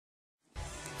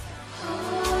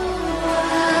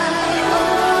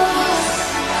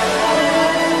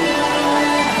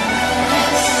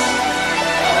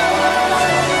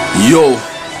Yo,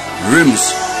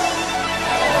 Rimzee.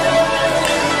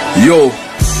 Yo,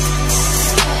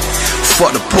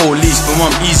 fuck the police, but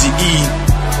I'm easy E.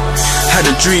 Had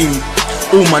a dream,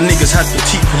 all my niggas had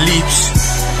petite police.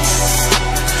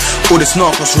 All this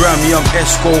narcos around me, I'm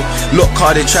Esco. Lock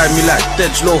car, they tried me like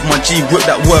Dead Loaf. My G whip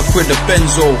that work with the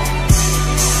benzo.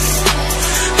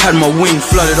 Had my wing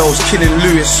flooded, I was killing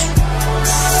Lewis.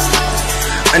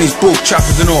 And these broke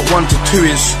trappers are not 1 to 2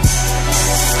 is.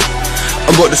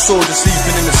 I got the soldiers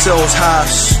sleeping in the cell's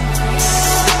house.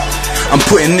 I'm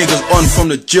putting niggas on from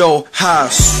the jail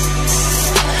house.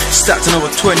 Stacked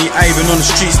another 20, I even on the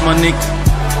streets, my nigga.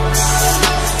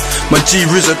 My G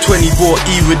Rizza 20 bought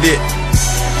E with it.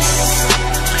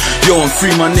 Yo, I'm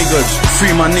free my niggas,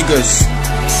 free my niggas.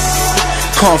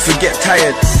 Can't forget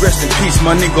tired, rest in peace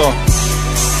my nigga.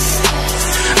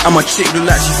 And my chick look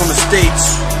like she from the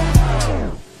States.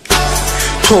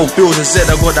 12 bills and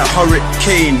said I got that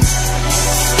hurricane.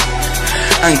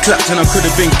 And Clapton, I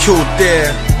could've been killed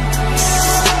there,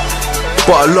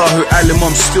 but Allahu Alam,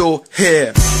 I'm still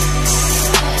here.